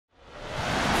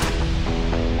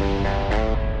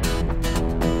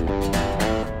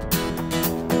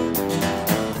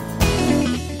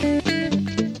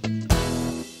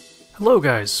Hello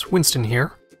guys, Winston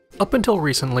here. Up until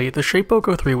recently, the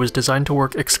Shapeoko 3 was designed to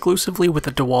work exclusively with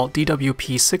the Dewalt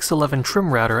DWP611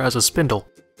 trim router as a spindle.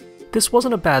 This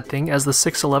wasn't a bad thing, as the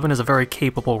 611 is a very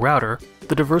capable router.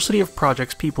 The diversity of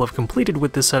projects people have completed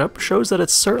with this setup shows that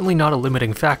it's certainly not a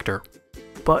limiting factor.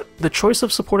 But the choice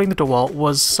of supporting the Dewalt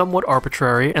was somewhat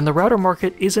arbitrary, and the router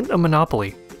market isn't a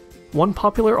monopoly. One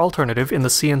popular alternative in the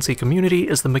CNC community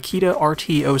is the Makita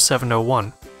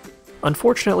RT0701.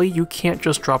 Unfortunately, you can't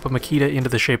just drop a Makita into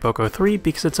the Shapeoko 3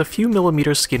 because it's a few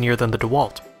millimeters skinnier than the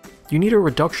Dewalt. You need a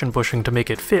reduction bushing to make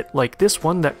it fit, like this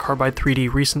one that Carbide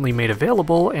 3D recently made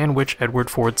available and which Edward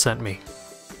Ford sent me.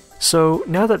 So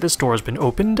now that this door has been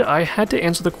opened, I had to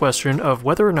answer the question of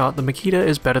whether or not the Makita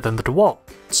is better than the Dewalt,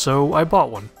 so I bought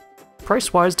one.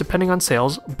 Price-wise, depending on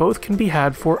sales, both can be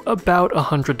had for about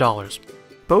 $100.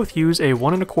 Both use a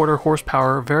 1¼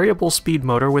 horsepower variable speed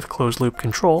motor with closed-loop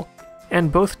control, and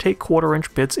both take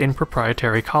 1/4" bits in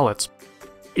proprietary collets.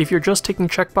 If you're just taking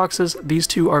checkboxes, these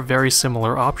two are very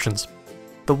similar options.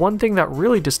 The one thing that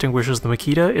really distinguishes the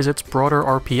Makita is its broader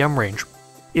RPM range.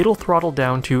 It'll throttle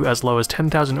down to as low as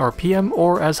 10,000 RPM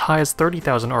or as high as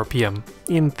 30,000 RPM,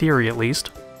 in theory at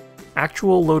least.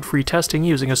 Actual load-free testing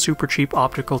using a super cheap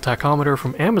optical tachometer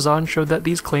from Amazon showed that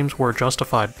these claims were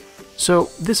justified. So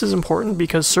this is important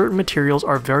because certain materials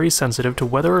are very sensitive to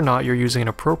whether or not you're using an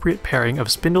appropriate pairing of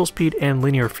spindle speed and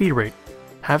linear feed rate.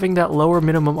 Having that lower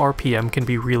minimum RPM can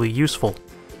be really useful.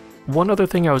 One other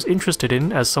thing I was interested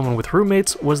in as someone with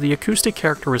roommates was the acoustic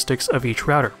characteristics of each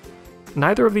router.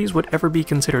 Neither of these would ever be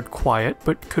considered quiet,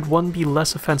 but could one be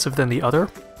less offensive than the other?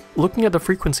 Looking at the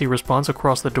frequency response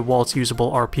across the Dewalt's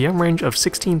usable RPM range of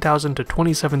 16,000 to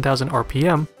 27,000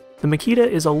 RPM, the Makita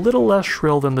is a little less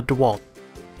shrill than the Dewalt.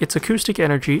 Its acoustic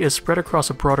energy is spread across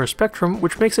a broader spectrum,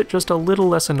 which makes it just a little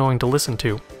less annoying to listen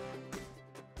to.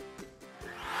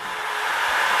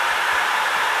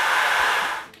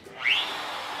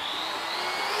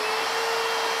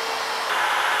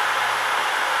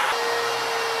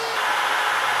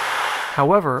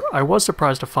 However, I was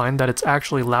surprised to find that it's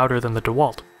actually louder than the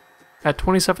Dewalt. At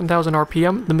 27,000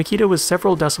 RPM, the Makita was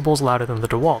several decibels louder than the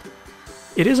Dewalt.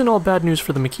 It isn't all bad news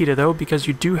for the Makita though, because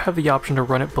you do have the option to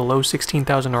run it below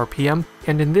 16,000 RPM,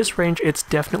 and in this range it's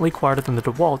definitely quieter than the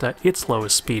Dewalt at its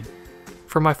lowest speed.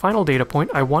 For my final data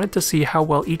point, I wanted to see how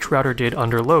well each router did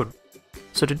under load.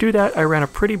 So to do that, I ran a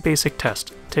pretty basic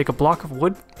test. Take a block of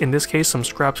wood, in this case some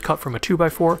scraps cut from a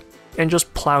 2x4, and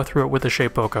just plow through it with the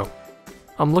Shapeoko.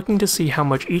 I'm looking to see how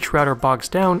much each router bogs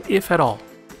down, if at all.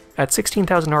 At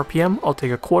 16,000 RPM, I'll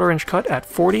take a 1/4" cut at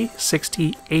 40,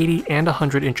 60, 80, and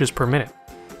 100 inches per minute.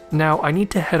 Now, I need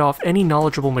to head off any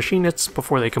knowledgeable machinists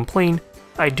before they complain.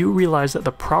 I do realize that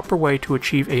the proper way to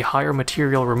achieve a higher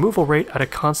material removal rate at a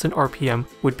constant RPM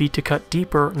would be to cut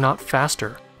deeper, not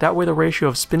faster. That way the ratio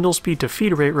of spindle speed to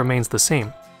feed rate remains the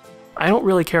same. I don't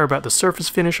really care about the surface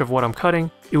finish of what I'm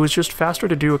cutting, it was just faster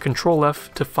to do a Control F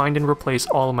to find and replace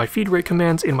all of my feed rate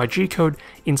commands in my G-code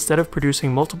instead of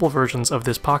producing multiple versions of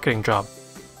this pocketing job.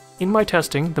 In my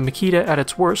testing, the Makita at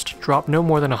its worst dropped no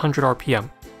more than 100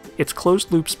 RPM. Its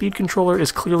closed-loop speed controller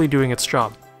is clearly doing its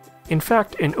job. In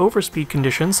fact, in overspeed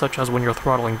conditions, such as when you're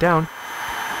throttling down,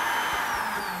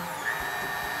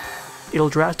 it'll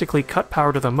drastically cut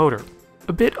power to the motor.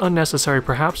 A bit unnecessary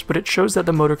perhaps, but it shows that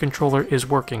the motor controller is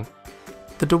working.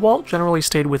 The Dewalt generally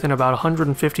stayed within about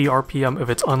 150 RPM of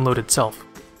its unloaded self.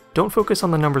 Don't focus on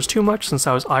the numbers too much since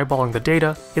I was eyeballing the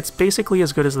data, it's basically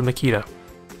as good as the Makita.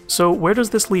 So where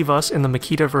does this leave us in the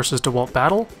Makita versus Dewalt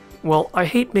battle? Well, I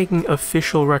hate making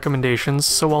official recommendations,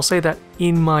 so I'll say that,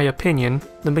 in my opinion,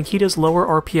 the Makita's lower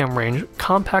RPM range,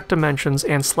 compact dimensions,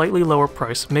 and slightly lower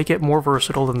price make it more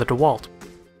versatile than the Dewalt.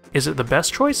 Is it the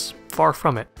best choice? Far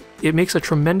from it. It makes a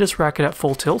tremendous racket at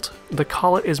full tilt, the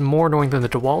collet is more annoying than the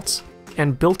Dewalt's,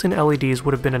 and built-in LEDs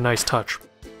would have been a nice touch.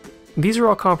 These are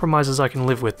all compromises I can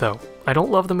live with though. I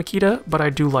don't love the Makita, but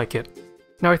I do like it.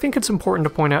 Now I think it's important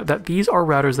to point out that these are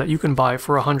routers that you can buy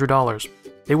for $100.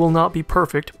 They will not be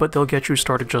perfect, but they'll get you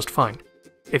started just fine.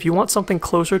 If you want something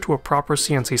closer to a proper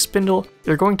CNC spindle,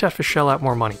 you're going to have to shell out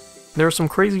more money. There are some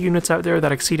crazy units out there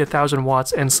that exceed 1,000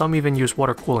 watts and some even use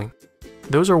water cooling.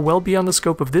 Those are well beyond the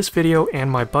scope of this video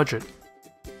and my budget.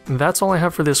 That's all I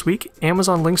have for this week.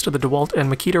 Amazon links to the Dewalt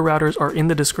and Makita routers are in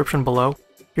the description below.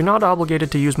 You're not obligated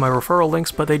to use my referral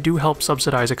links, but they do help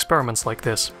subsidize experiments like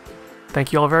this.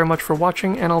 Thank you all very much for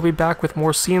watching, and I'll be back with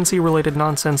more CNC related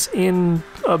nonsense in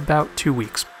about 2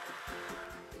 weeks.